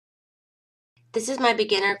This is my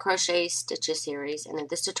beginner crochet stitches series, and in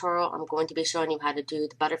this tutorial I'm going to be showing you how to do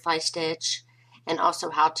the butterfly stitch and also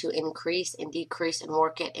how to increase and decrease and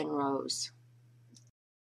work it in rows.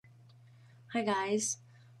 Hi guys,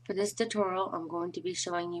 for this tutorial I'm going to be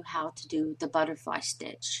showing you how to do the butterfly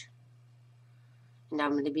stitch, and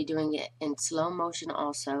I'm going to be doing it in slow motion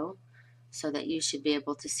also so that you should be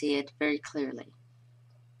able to see it very clearly.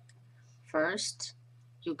 First,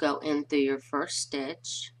 you go in through your first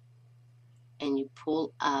stitch and you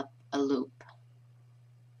pull up a loop.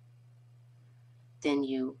 Then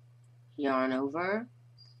you yarn over,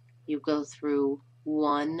 you go through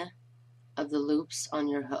one of the loops on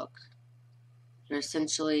your hook. You're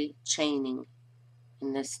essentially chaining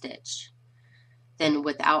in this stitch. Then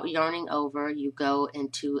without yarning over, you go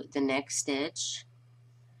into the next stitch,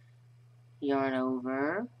 yarn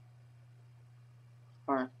over,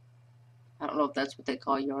 or I don't know if that's what they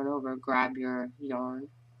call yarn over, grab your yarn,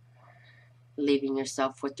 leaving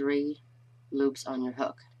yourself with 3 loops on your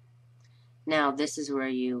hook. Now this is where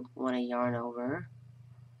you want to yarn over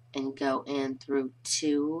and go in through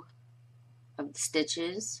 2 of the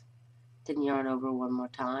stitches, then yarn over one more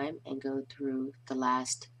time and go through the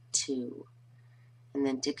last 2. And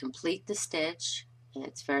then to complete the stitch, and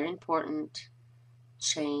it's very important,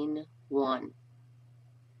 chain 1.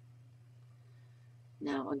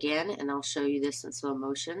 Now again, and I'll show you this in slow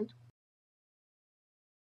motion.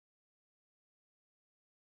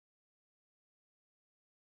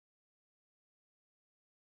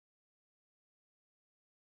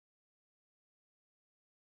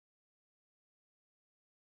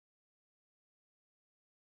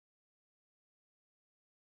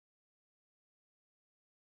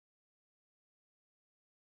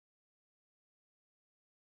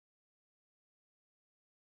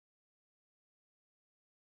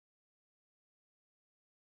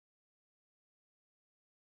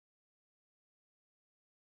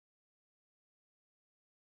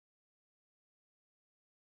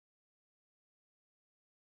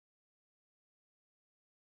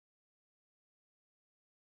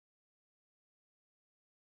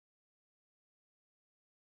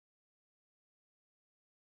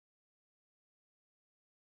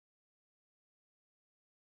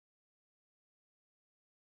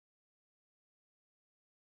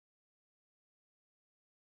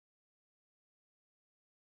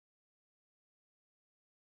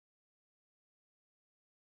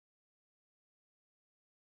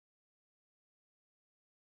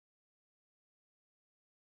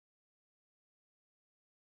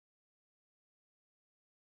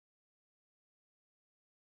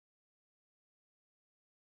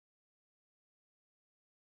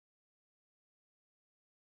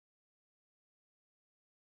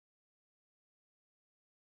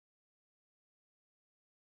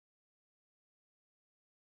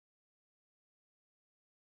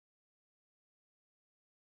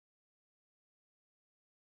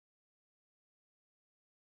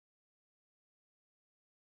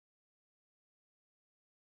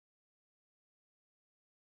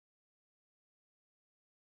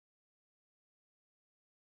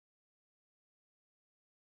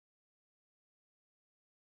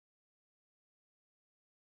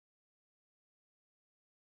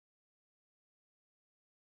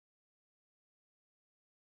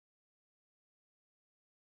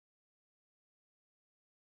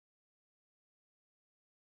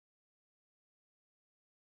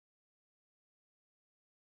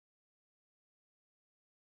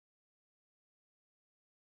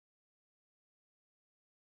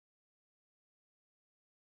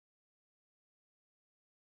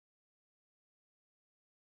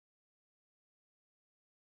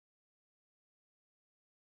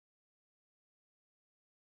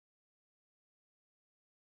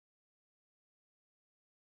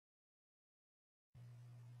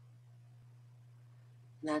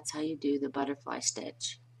 And that's how you do the butterfly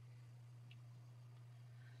stitch.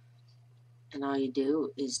 And all you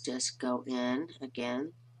do is just go in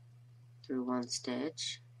again through one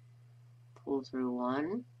stitch, pull through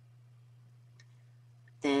one,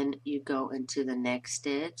 then you go into the next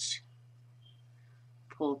stitch,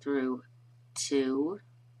 pull through 2,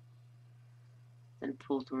 then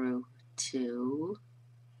pull through 2,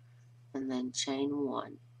 and then chain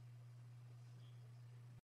 1.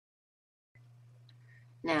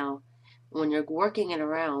 Now, when you're working it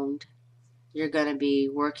around, you're going to be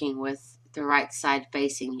working with the right side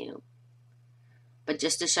facing you. But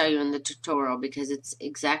just to show you in the tutorial, because it's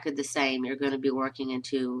exactly the same, you're going to be working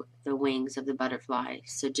into the wings of the butterfly.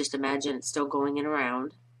 So just imagine it's still going in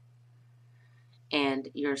around. And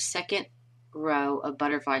your second row of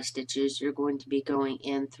butterfly stitches, you're going to be going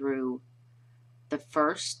in through the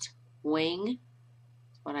first wing,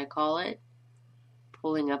 what I call it,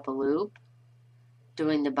 pulling up a loop,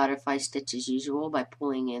 doing the butterfly stitch as usual by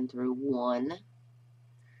pulling in through one.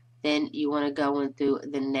 Then you want to go in through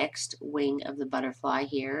the next wing of the butterfly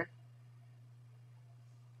here,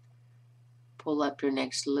 pull up your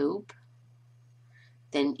next loop,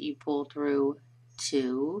 then you pull through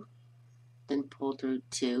two, then pull through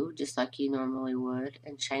two just like you normally would,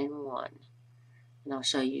 and chain one. And I'll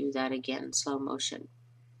show you that again in slow motion.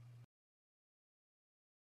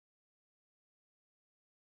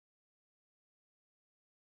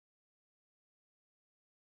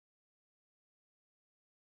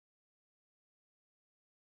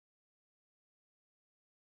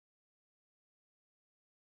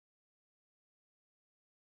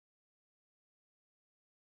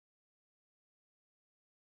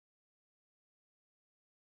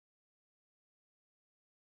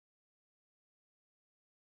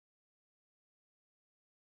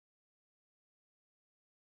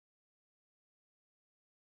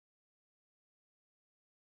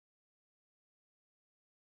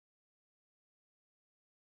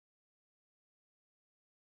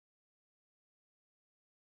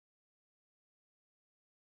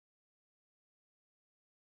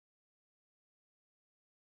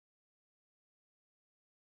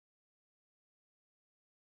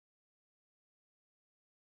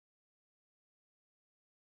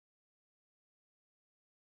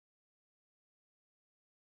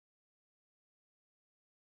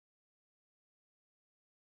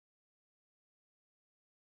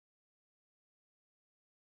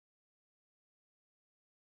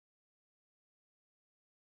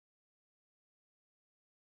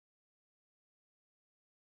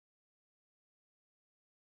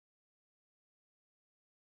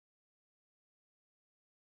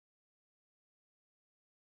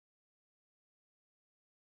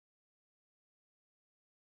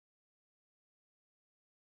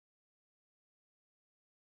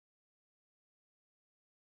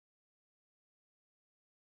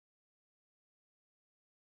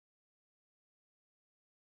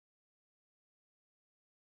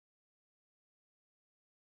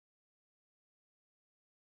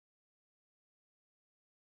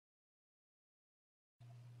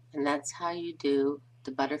 And that's how you do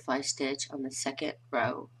the butterfly stitch on the second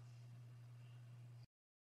row.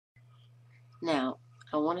 Now,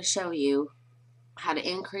 I want to show you how to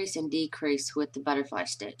increase and decrease with the butterfly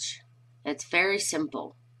stitch. It's very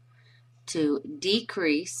simple. To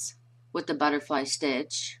decrease with the butterfly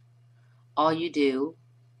stitch, all you do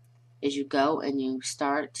is you go and you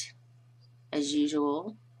start as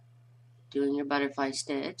usual doing your butterfly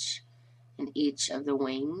stitch in each of the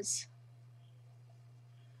wings.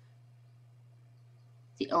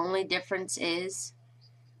 The only difference is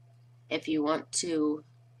if you want to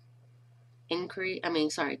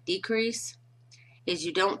decrease, is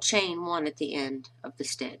you don't chain one at the end of the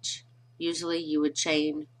stitch. Usually you would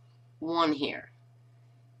chain one here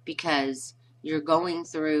because you're going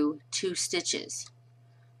through two stitches.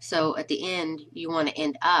 So at the end you want to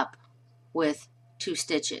end up with two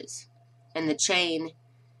stitches, and the chain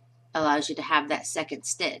allows you to have that second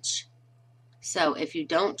stitch. So if you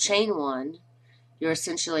don't chain one, you're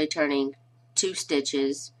essentially turning two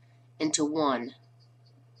stitches into one.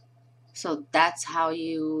 So that's how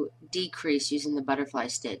you decrease using the butterfly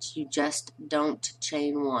stitch. You just don't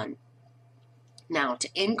chain one. Now to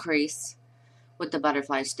increase with the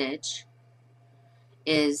butterfly stitch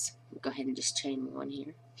is, go ahead and just chain one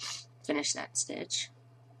here. Finish that stitch.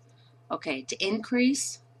 Okay, to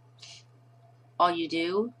increase, all you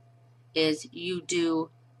do is you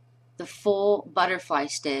do the full butterfly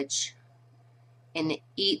stitch in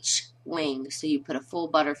each wing. So you put a full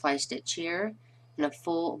butterfly stitch here and a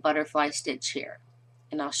full butterfly stitch here.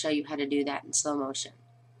 And I'll show you how to do that in slow motion.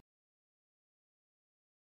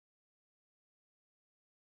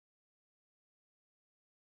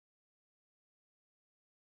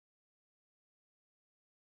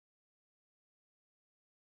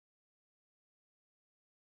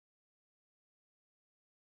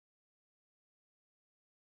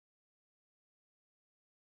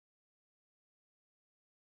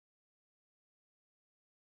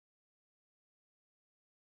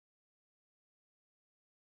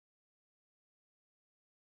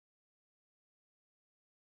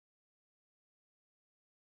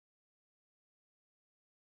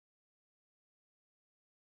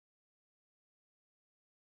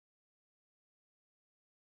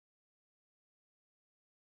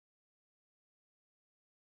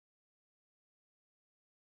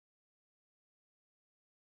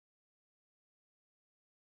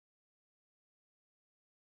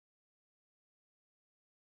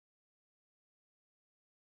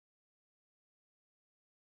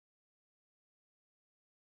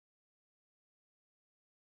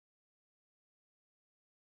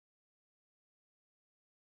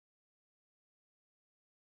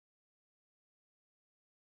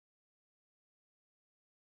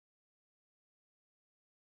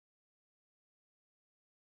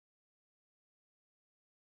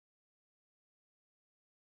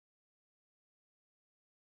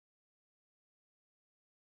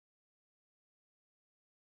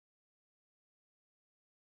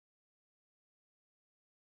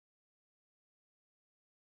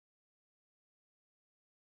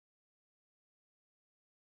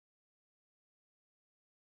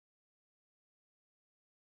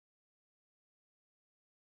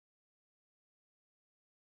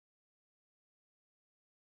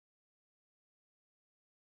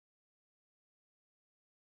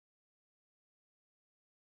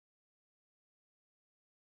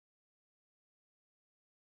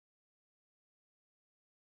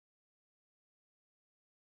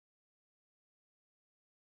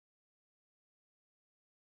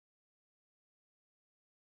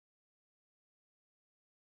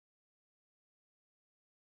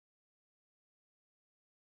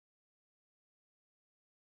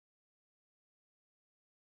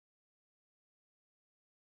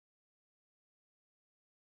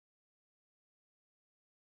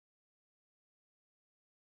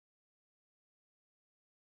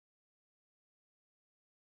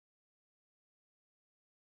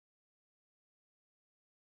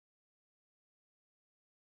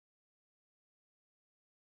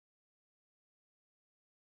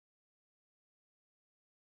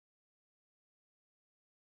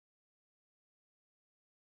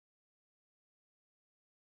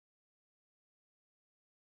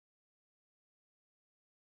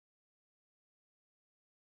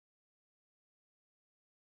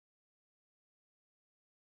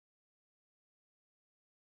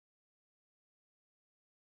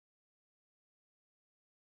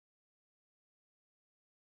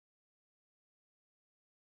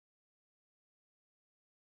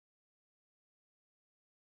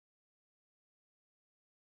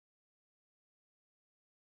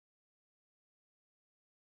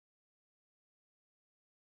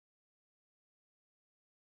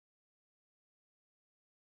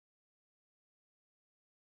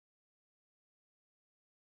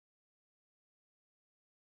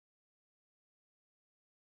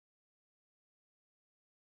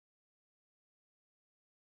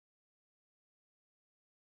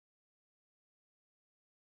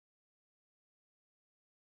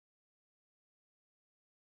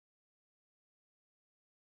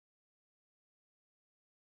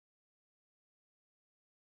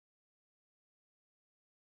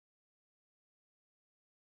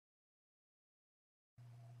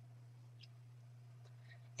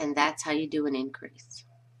 And that's how you do an increase.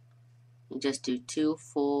 You just do 2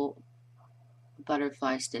 full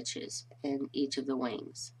butterfly stitches in each of the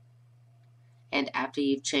wings. And after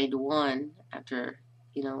you've chained 1,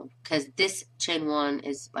 because this chain 1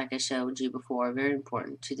 is, like I showed you before, very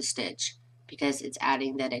important to the stitch because it's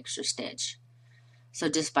adding that extra stitch. So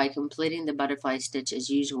just by completing the butterfly stitch as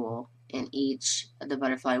usual in each of the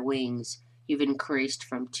butterfly wings, you've increased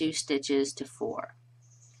from 2 stitches to 4.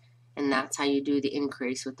 And that's how you do the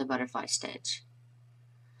increase with the butterfly stitch.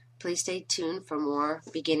 Please stay tuned for more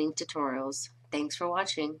beginning tutorials. Thanks for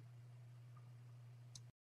watching.